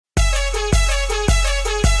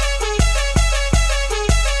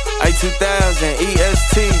2000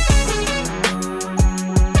 EST.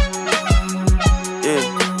 Yeah,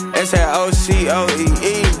 that's that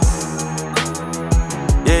OCOEE.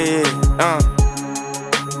 Yeah.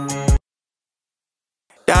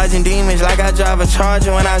 Dodging demons like I drive a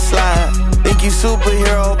Charger when I slide. Think you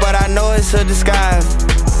superhero, but I know it's a disguise.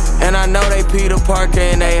 And I know they Peter Parker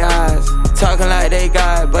in their eyes, talking like they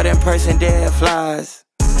God, but in person dead flies.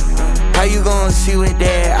 How you gonna see with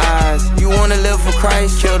dead eyes? You wanna live for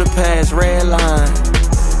Christ, kill the past, red line.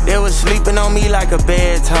 They was sleeping on me like a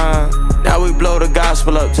bedtime. Now we blow the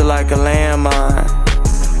gospel up to like a landmine.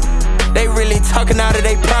 They really talking out of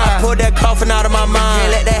their pride. I pulled that coffin out of my mind.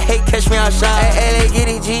 Can't let that hate catch me outside. Hey, get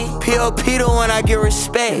it, G. P.O.P. the one I get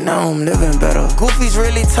respect. Now I'm living better. Goofies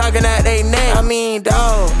really talking out they neck. I mean,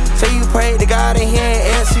 dawg, say you prayed to God and he ain't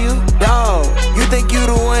answer you. Dawg, you think you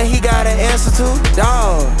the one he got an answer to?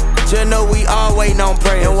 Dawg, just know we all waiting on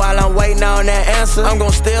prayer. And while I'm waiting on that answer, I'm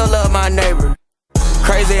gon' still love my neighbor.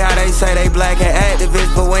 Crazy how they say they black and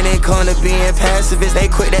activists, but when it come to being pacifists, they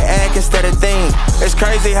quit to act instead of think. It's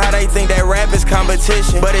crazy how they think that rap is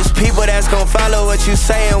competition, but it's people that's gon' follow what you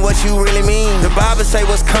say and what you really mean. The Bible say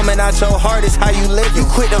what's coming out your heart is how you live. You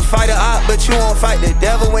quit to fight a op, but you won't fight the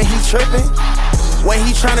devil when he tripping. When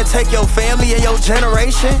he tryna take your family and your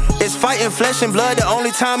generation, it's fighting flesh and blood, the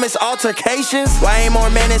only time it's altercations. Why ain't more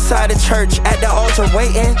men inside the church at the altar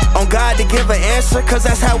waiting on God to give an answer? Cause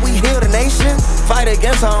that's how we heal the nation. Fight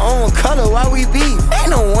against our own color while we beef.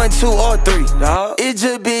 Ain't no 1, 2, or 3, dawg. It's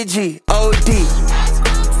just Big G, O.D.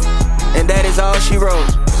 And that is all she wrote.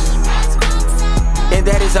 And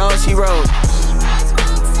that is all she wrote.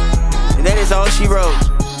 And that is all she wrote.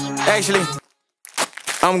 Actually,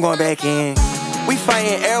 I'm going back in. We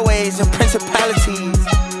fighting airways and principalities.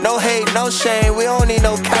 No hate, no shame, we don't need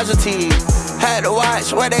no casualties. Had to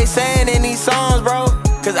watch what they saying in these songs, bro.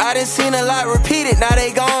 Cause I done seen a lot repeated, now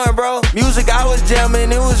they gone, bro. Music I was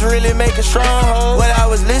jamming, it was really making strongholds. What I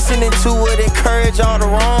was listening to would encourage all the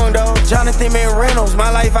wrong, though. Jonathan McReynolds,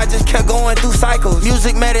 my life I just kept going through cycles.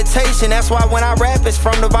 Music meditation, that's why when I rap it's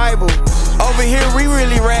from the Bible. Over here we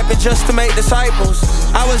really rapping just to make disciples.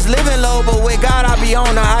 I was living low, but with God I be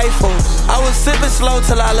on the Eiffel. I was sipping slow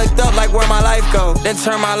till I looked up like where my life go. Then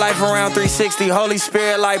turned my life around 360, Holy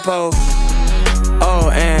Spirit lipo.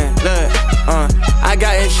 Oh, and look, I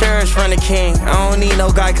got insurance from the king. I don't need no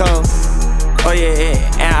Geico. Oh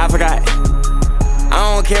yeah, and I forgot.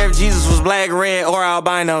 I don't care if Jesus was black, red, or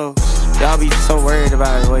albino. Y'all be so worried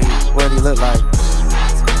about what he look like.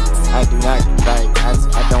 I do not,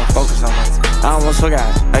 I don't focus on that. I almost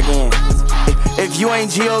forgot, again. If you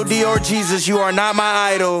ain't G.O.D. or Jesus, you are not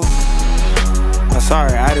my idol. I'm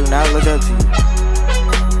sorry, I do not look up to you.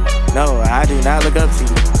 No, I do not look up to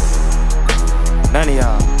you. None of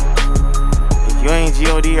y'all. If you ain't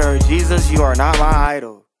G.O.D. or Jesus, you are not my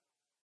idol.